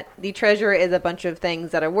in, that the treasure is a bunch of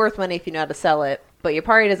things that are worth money if you know how to sell it. But your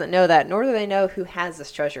party doesn't know that, nor do they know who has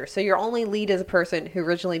this treasure. So your only lead is a person who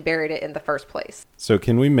originally buried it in the first place. So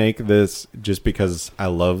can we make this, just because I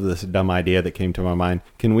love this dumb idea that came to my mind,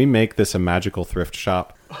 can we make this a magical thrift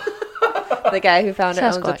shop? The guy who found it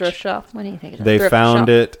owns a Sasquatch. thrift shop. What do you think of that? They Thrift found shop.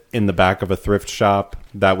 it in the back of a thrift shop.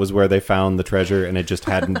 That was where they found the treasure, and it just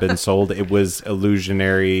hadn't been sold. It was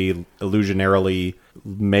illusionarily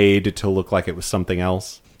made to look like it was something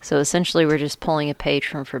else. So essentially, we're just pulling a page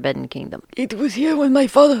from Forbidden Kingdom. It was here when my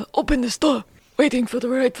father opened the store, waiting for the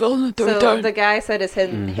right owner to So return. the guy said it's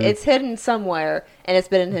hidden. It's hidden somewhere, and it's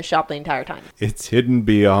been in his shop the entire time. It's hidden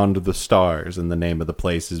beyond the stars, and the name of the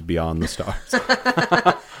place is Beyond the Stars.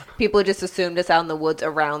 People just assumed it's out in the woods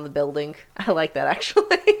around the building. I like that, actually.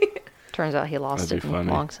 Turns out he lost That'd it be and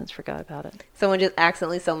funny. long since forgot about it. Someone just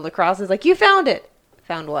accidentally stumbled across it. It's like, you found it.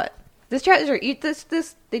 Found what? This treasure.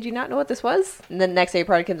 This. Did you not know what this was? And then the next day,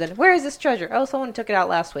 party comes in. Where is this treasure? Oh, someone took it out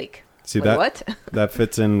last week. See, Wait, that what? that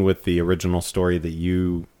fits in with the original story that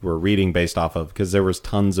you were reading based off of, because there was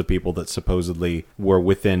tons of people that supposedly were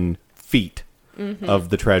within feet of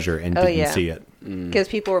the treasure and Oh, didn't yeah. see it. Because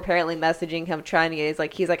people were apparently messaging him, trying to get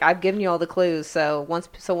it. He's like, I've given you all the clues. So once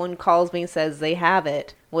someone calls me and says they have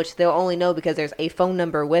it, which they'll only know because there's a phone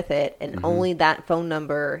number with it, and only that phone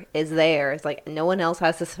number is there. It's like no one else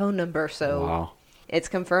has this phone number, so Wow. it's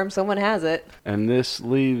confirmed someone has it. And this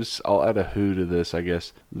leaves, I'll add a who to this, I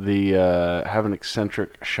guess. The have an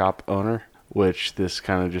eccentric shop owner, which this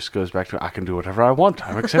kind of just goes back to, I can do whatever I want.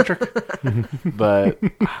 I'm eccentric. But,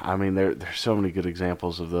 I mean, there's so many good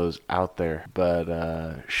examples of those out there.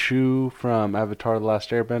 But Shu from Avatar The Last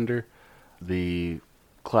Airbender, the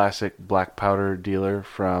classic black powder dealer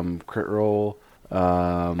from Crit Roll,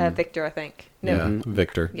 Victor, I think. No, Yeah,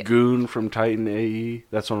 Victor. Yeah. Goon from Titan AE.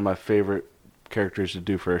 That's one of my favorite characters to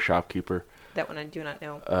do for a shopkeeper. that one I do not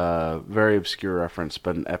know. Very obscure reference,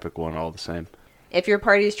 but an epic one all the same. If your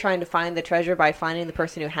party is trying to find the treasure by finding the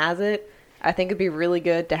person who has it, I think it'd be really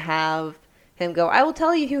good to have him go, I will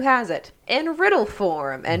tell you who has it in riddle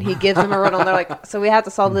form. And he gives them a riddle, and they're like, so we have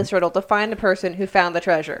to solve this riddle to find the person who found the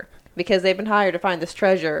treasure. Because they've been hired to find this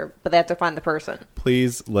treasure, but they have to find the person.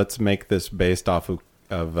 Please, let's make this based off of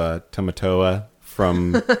Tamatoa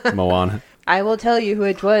from Moana. I will tell you who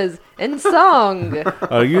it was in song.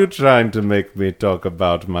 Are you trying to make me talk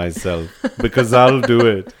about myself? Because I'll do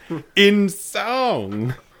it in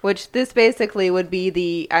song. Which this basically would be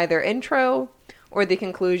the either intro or the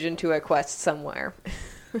conclusion to a quest somewhere.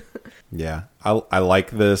 Yeah, I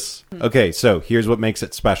like this. Okay, so here's what makes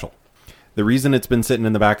it special. The reason it's been sitting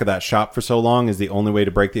in the back of that shop for so long is the only way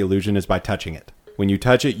to break the illusion is by touching it. When you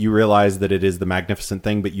touch it, you realize that it is the magnificent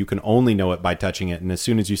thing, but you can only know it by touching it. And as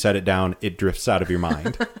soon as you set it down, it drifts out of your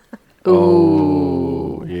mind.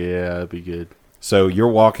 Oh, yeah, that'd be good. So you're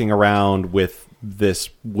walking around with this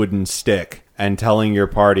wooden stick and telling your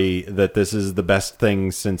party that this is the best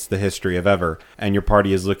thing since the history of ever. And your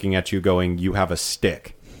party is looking at you going, you have a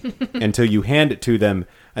stick. Until you hand it to them,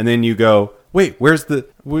 and then you go, wait, why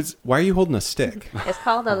are you holding a stick? It's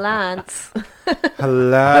called a lance.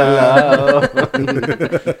 Hello.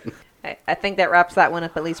 I think that wraps that one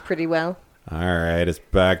up at least pretty well. All right, it's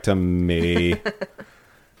back to me.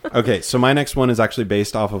 Okay, so my next one is actually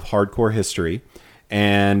based off of hardcore history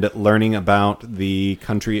and learning about the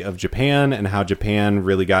country of Japan and how Japan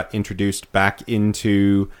really got introduced got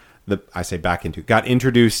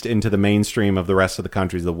introduced into the mainstream of the rest of the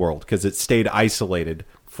countries of the world because it stayed isolated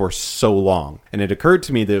for so long. And it occurred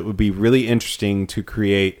to me that it would be really interesting to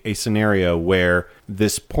create a scenario where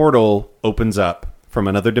this portal opens up from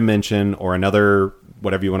another dimension or another,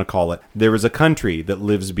 whatever you want to call it. There is a country that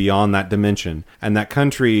lives beyond that dimension, and that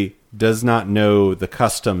country does not know the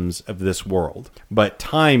customs of this world. But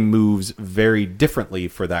time moves very differently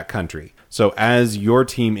for that country. So as your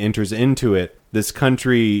team enters into it, this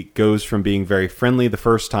country goes from being very friendly the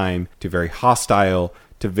first time to very hostile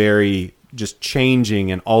to very just changing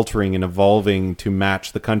and altering and evolving to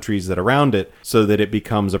match the countries that are around it so that it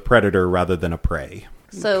becomes a predator rather than a prey.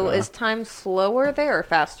 So is time slower there or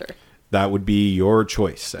faster? That would be your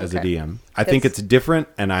choice as a Okay. DM. I think it's different,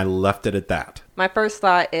 and I left it at that. My first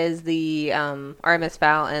thought is the Artemis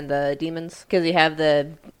Fowl and the demons, because you have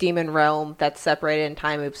the demon realm that's separated and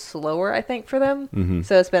time moves slower, I think, for them. Mm-hmm.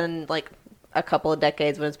 So it's been like a couple of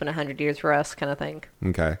decades when it's been 100 years for us kind of thing.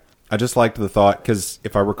 Okay. I just liked the thought, because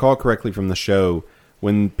if I recall correctly from the show,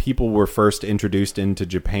 when people were first introduced into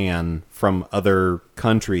Japan from other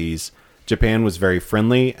countries, Japan was very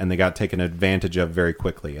friendly, and they got taken advantage of very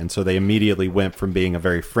quickly. And so they immediately went from being a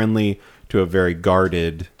very friendly to a very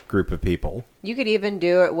guarded group of people. You could even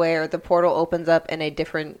do it where the portal opens up in a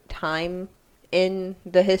different time in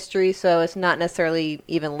the history, so it's not necessarily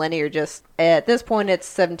even linear. Just at this point it's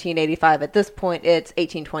 1785, at this point it's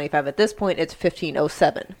 1825, at this point it's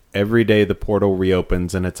 1507. Every day the portal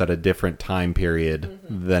reopens and it's at a different time period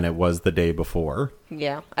than it was the day before.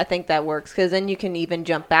 Yeah, I think that works, because then you can even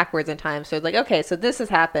jump backwards in time. So it's like, okay, so this has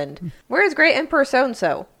happened. Where is Great Emperor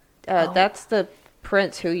so-and-so? That's the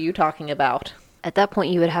prince who you talking about. At that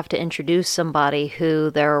point, you would have to introduce somebody who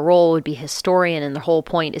their role would be historian, and the whole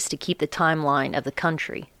point is to keep the timeline of the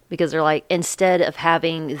country. Because they're like, instead of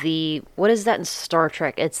having what is that in Star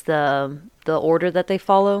Trek? It's the order that they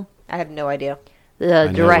follow. I have no idea. The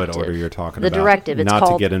I directive. know what order you're talking the about. directive. It's Not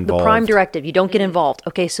called to get involved. the Prime Directive. You don't get involved.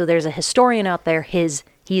 Okay, so there's a historian out there. He's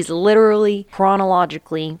literally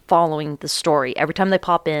chronologically following the story. Every time they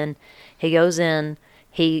pop in, he goes in.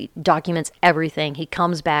 He documents everything. He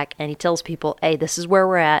comes back and he tells people, "Hey, this is where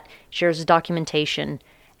we're at." Shares his documentation,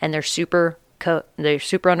 and they're super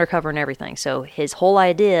undercover and everything. So his whole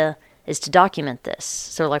idea is to document this.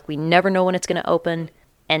 So like, we never know when it's going to open,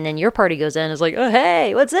 and then your party goes in and is like, "Oh,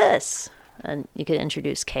 hey, what's this?" And you could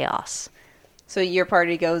introduce chaos. So your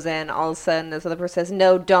party goes in, all of a sudden this other person says,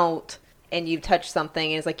 "No, don't," and you touch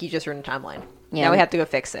something, and it's like, you just ruined the timeline. Yeah. Now we have to go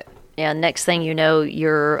fix it. Yeah, next thing you know,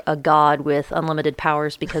 you're a god with unlimited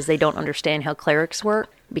powers because they don't understand how clerics work,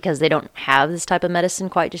 because they don't have this type of medicine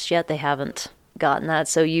quite just yet. They haven't gotten that.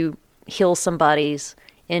 So you heal somebody's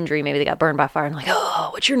injury. Maybe they got burned by fire, and like, "Oh,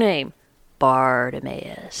 what's your name?"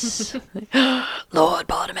 "Bartimaeus." "Lord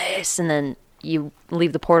Bartimaeus." And then you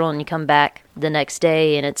leave the portal and you come back the next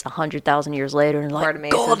day, and it's 100,000 years later, and like,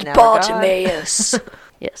 Bartimaeus "God is now a god." Bartimaeus.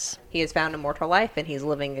 Yes. He has found immortal life, and he's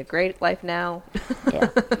living a great life now. Yeah.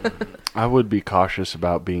 I would be cautious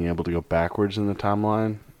about being able to go backwards in the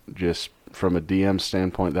timeline. Just from a DM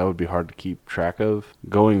standpoint, that would be hard to keep track of.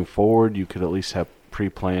 Going forward, you could at least have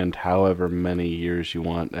pre-planned however many years you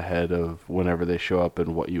want ahead of whenever they show up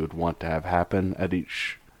and what you would want to have happen at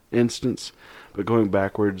each instance. But going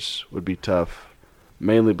backwards would be tough,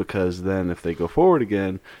 mainly because then if they go forward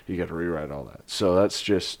again, you got to rewrite all that. So that's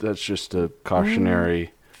just a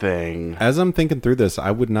cautionary thing. As I'm thinking through this,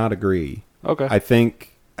 I would not agree. Okay. I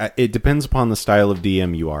think it depends upon the style of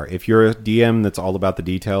DM you are. If you're a DM that's all about the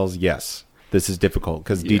details, yes, this is difficult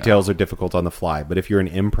because details are difficult on the fly. But if you're an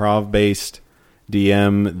improv-based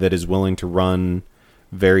DM that is willing to run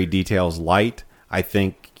very details light, I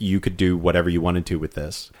think you could do whatever you wanted to with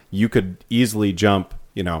this. You could easily jump,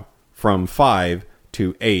 from 5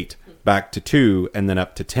 to 8, back to 2, and then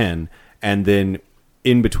up to 10. And then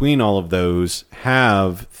in between all of those,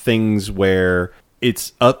 have things where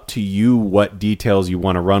it's up to you what details you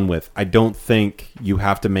want to run with. I don't think you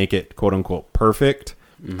have to make it quote unquote perfect.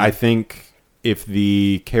 Mm-hmm. I think if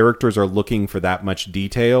the characters are looking for that much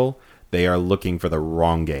detail, they are looking for the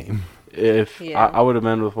wrong game. I would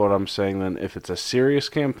amend with what I'm saying then. If it's a serious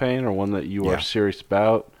campaign or one that you are serious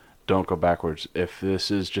about, don't go backwards. If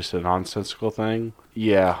this is just a nonsensical thing,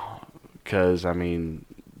 because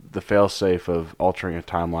the failsafe of altering a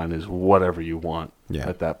timeline is whatever you want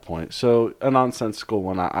at that point. So a nonsensical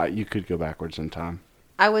one, you could go backwards in time.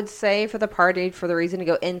 I would say for the party, for the reason to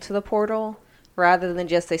go into the portal rather than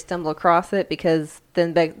just they stumble across it, because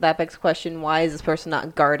then that begs the question, why is this person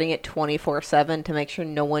not guarding it 24/7 to make sure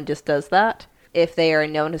no one just does that? If they are a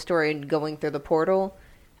known historian going through the portal,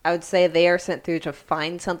 I would say they are sent through to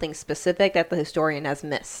find something specific that the historian has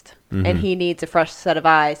missed. Mm-hmm. And he needs a fresh set of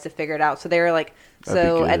eyes to figure it out. So they're like,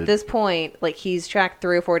 so at this point, like, he's tracked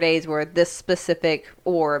 3 or 4 days where this specific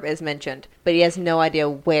orb is mentioned, but he has no idea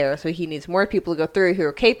where. So he needs more people to go through who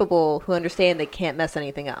are capable, who understand they can't mess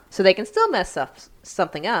anything up. So they can still mess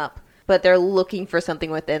something up, but they're looking for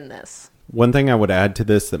something within this. One thing I would add to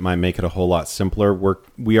this that might make it a whole lot simpler,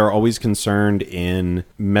 we are always concerned in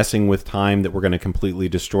messing with time that we're going to completely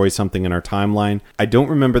destroy something in our timeline. I don't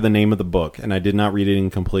remember the name of the book, and I did not read it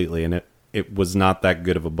incompletely, and it was not that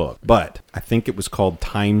good of a book. But I think it was called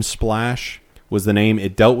Time Splash was the name.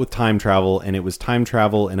 It dealt with time travel, and it was time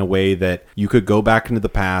travel in a way that you could go back into the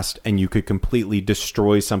past and you could completely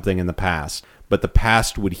destroy something in the past. But the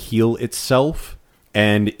past would heal itself,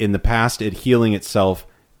 and in the past, it healing itself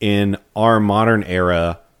in our modern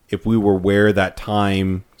era, if we were where that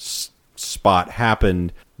time spot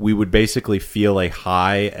happened, we would basically feel a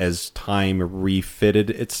high as time refitted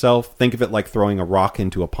itself. Think of it like throwing a rock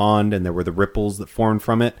into a pond and there were the ripples that formed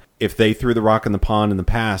from it. If they threw the rock in the pond in the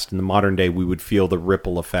past, in the modern day, we would feel the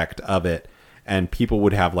ripple effect of it. And people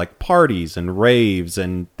would have like parties and raves,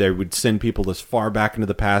 and they would send people as far back into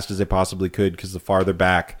the past as they possibly could, because the farther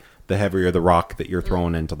back the heavier the rock that you're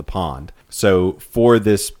throwing into the pond. So for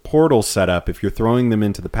this portal setup, if you're throwing them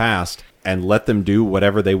into the past and let them do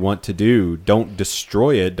whatever they want to do, don't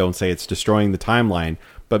destroy it. Don't say it's destroying the timeline,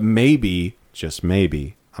 but maybe, just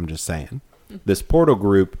maybe, I'm just saying, this portal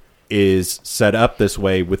group is set up this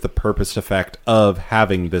way with the purpose effect of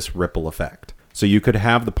having this ripple effect. So you could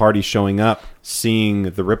have the party showing up, seeing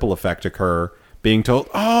the ripple effect occur, being told,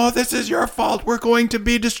 oh, this is your fault, we're going to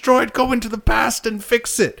be destroyed, go into the past and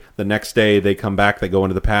fix it. The next day they come back, they go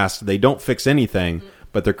into the past, they don't fix anything,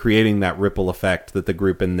 but they're creating that ripple effect that the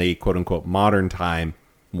group in the quote-unquote modern time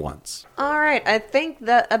wants. All right, I think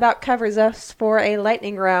that about covers us for a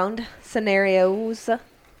lightning round scenarios.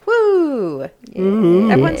 Woo!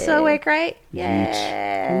 Yeah. Everyone's so awake, right? Yeah.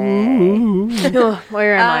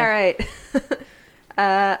 Where am I? All right.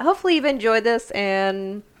 Hopefully you've enjoyed this,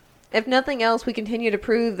 and if nothing else, we continue to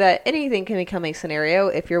prove that anything can become a scenario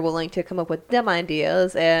if you're willing to come up with dumb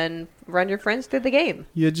ideas and run your friends through the game.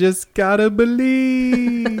 You just gotta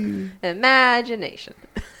believe. Imagination.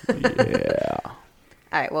 Yeah.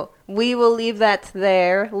 All right, well, we will leave that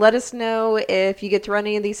there. Let us know if you get to run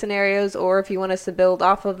any of these scenarios or if you want us to build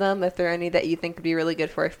off of them, if there are any that you think would be really good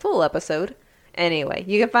for a full episode. Anyway,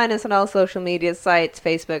 you can find us on all social media sites,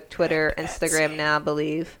 Facebook, Twitter, Instagram now, I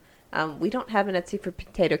believe. We don't have an Etsy for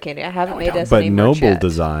Potato Candy. I haven't made us But any merch Noble yet.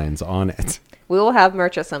 Designs on it. We will have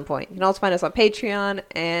merch at some point. You can also find us on Patreon.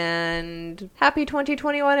 And happy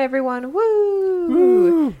 2021, everyone.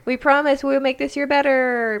 Woo! We promise we'll make this year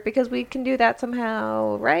better because we can do that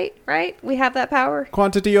somehow. Right? Right? We have that power.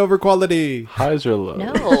 Quantity over quality. Highs or lows?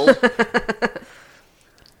 No.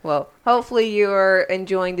 Well, hopefully you're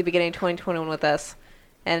enjoying the beginning of 2021 with us.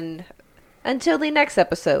 And until the next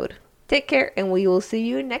episode, take care and we will see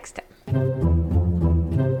you next time.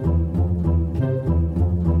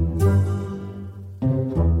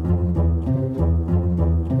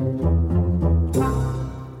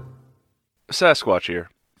 Sasquatch here.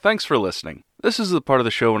 Thanks for listening. This is the part of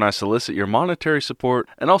the show when I solicit your monetary support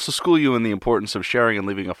and also school you in the importance of sharing and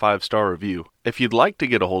leaving a 5-star review. If you'd like to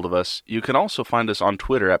get a hold of us, you can also find us on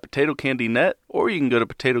Twitter at PotatoCandyNet, or you can go to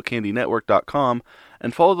PotatoCandyNetwork.com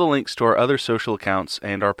and follow the links to our other social accounts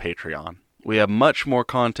and our Patreon. We have much more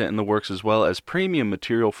content in the works as well as premium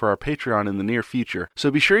material for our Patreon in the near future,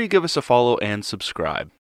 so be sure you give us a follow and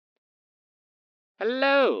subscribe.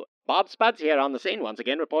 Hello! Bob Spuds here on the scene once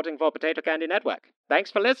again, reporting for Potato Candy Network. Thanks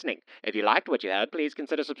for listening. If you liked what you heard, please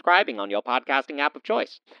consider subscribing on your podcasting app of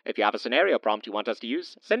choice. If you have a scenario prompt you want us to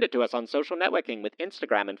use, send it to us on social networking with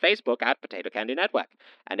Instagram and Facebook at Potato Candy Network.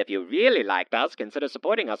 And if you really liked us, consider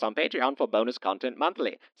supporting us on Patreon for bonus content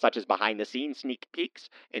monthly, such as behind-the-scenes sneak peeks,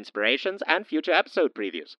 inspirations, and future episode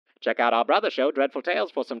previews. Check out our brother show, Dreadful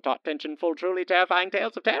Tales, for some taut-tension, full, truly terrifying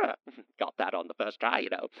tales of terror. Got that on the first try, you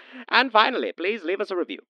know. And finally, please leave us a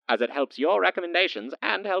review, as it helps your recommendations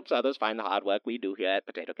and helps others find the hard work we do here at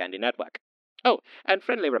Potato Candy Network. Oh, and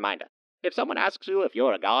friendly reminder, if someone asks you if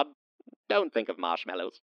you're a god, don't think of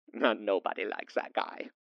marshmallows. Nobody likes that guy.